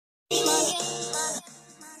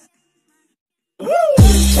Hi,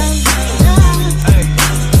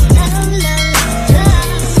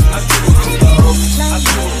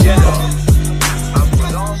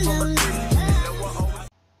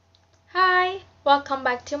 welcome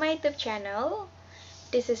back to my YouTube channel.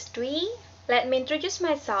 This is Dwi. Let me introduce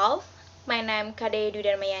myself. My name is Kade Dwi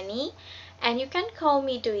Darmayani, and you can call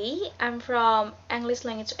me Dwi. I'm from English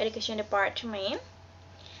Language Education Department.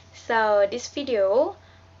 So this video,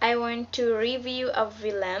 I want to review a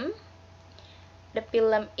film. The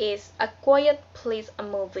film is A Quiet Place, a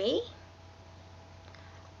movie.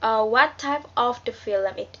 What type of the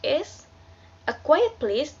film it is? A Quiet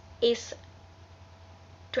Place is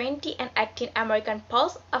 2018 American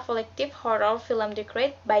post-apocalyptic horror film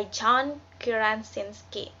directed by John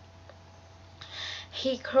Krasinski.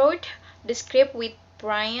 He wrote the script with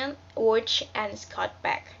Brian Wood and Scott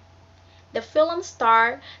Beck. The film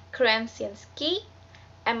stars Krasinski,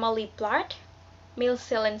 Emily Blunt,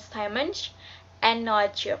 Millicent Simmonds, and Noah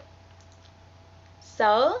Jupe.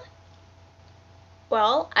 So,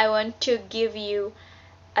 I want to give you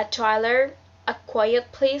a trailer, A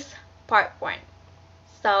Quiet Place Part 1.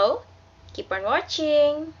 So, keep on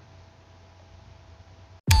watching!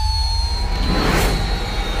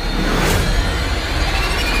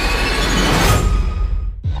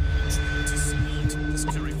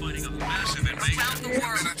 Fighting a massive invasion around the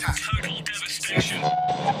world. Total devastation.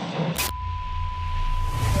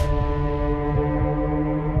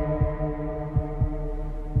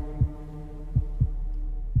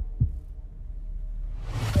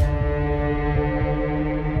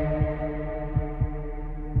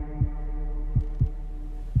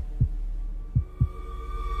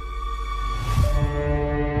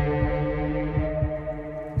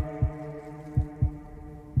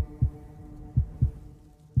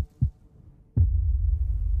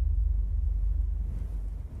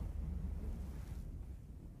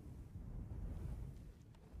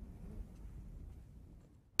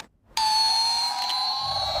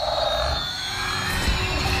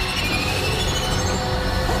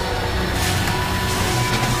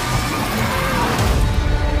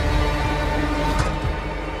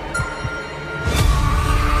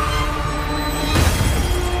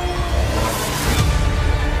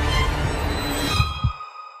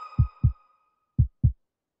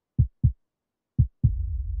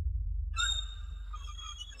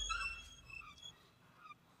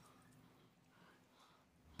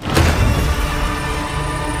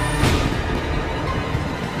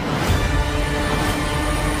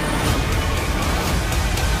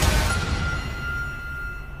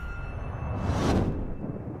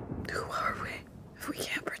 Who are we if we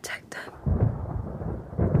can't protect them?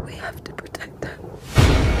 We have to protect them.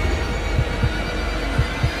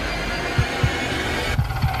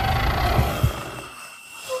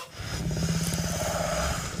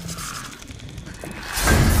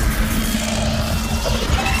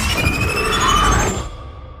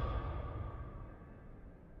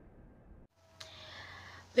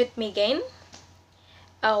 With me again.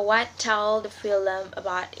 What the film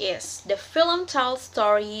about is the film tells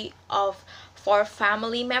story of four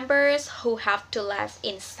family members who have to live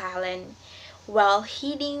in silence while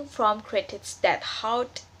hiding from critics that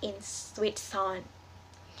haunt in sweet sound.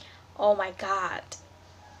 Oh my god.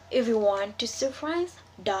 If you want to surprise,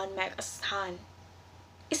 don't make a sound.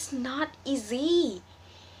 It's not easy.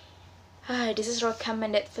 This is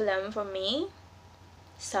recommended film for me.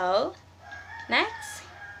 So, next.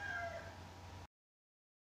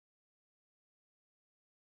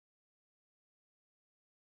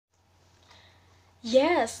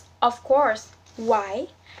 Yes, of course. Why?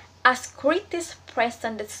 As critics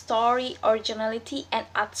present the story, originality, and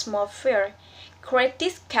atmosphere,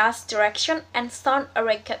 critics cast direction and sound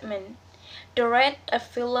arrangement. The rest of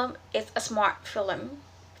film is a smart film,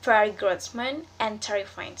 very gruesome and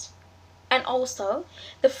terrifying. And also,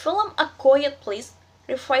 the film A Quiet Place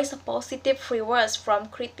reflects positive reviews from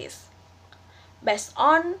critics. Based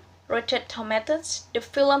on Rotten Tomatoes, the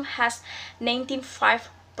film has 95%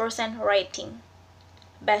 rating.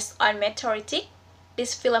 Based on Metacritic,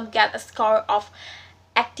 this film got a score of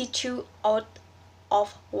 82 out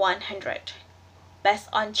of 100. Based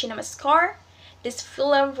on CinemaScore, this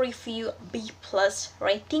film received B+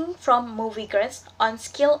 rating from movie critics on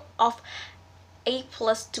scale of A+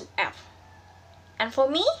 to F. And for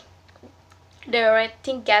me, the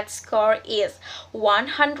rating get score is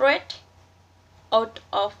 100 out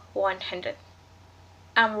of 100.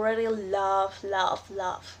 I'm really love.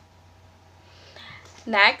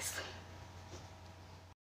 Next.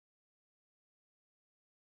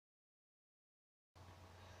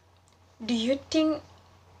 Do you think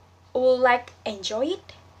will enjoy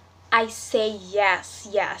it? I say yes,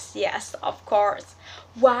 yes, yes, of course.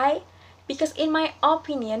 Why? Because in my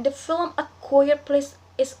opinion, the film A Quiet Place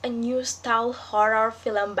is a new style horror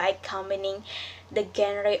film by combining the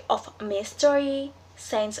genre of mystery,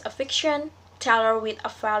 science fiction, thriller with a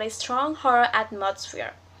fairly strong horror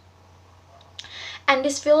atmosphere. And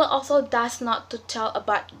this film also does not to tell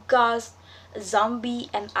about ghosts, zombie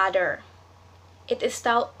and other. It is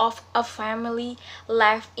tell of a family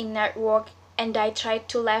life in network and they try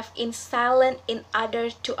to live in silence in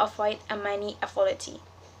order to avoid a money equality.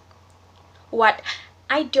 What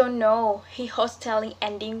I don't know he was telling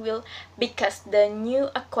ending will because the new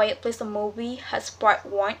A Quiet Place movie has part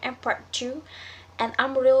 1 and part 2 and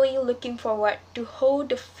I'm really looking forward to how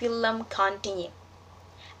the film continue.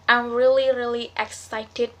 I'm really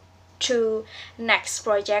excited to next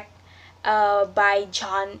project by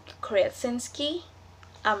John Krasinski.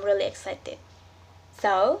 I'm really excited.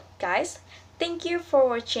 So guys, thank you for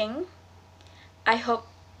watching. I hope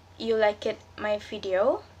you liked my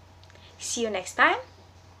video. See you next time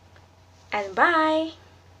and bye.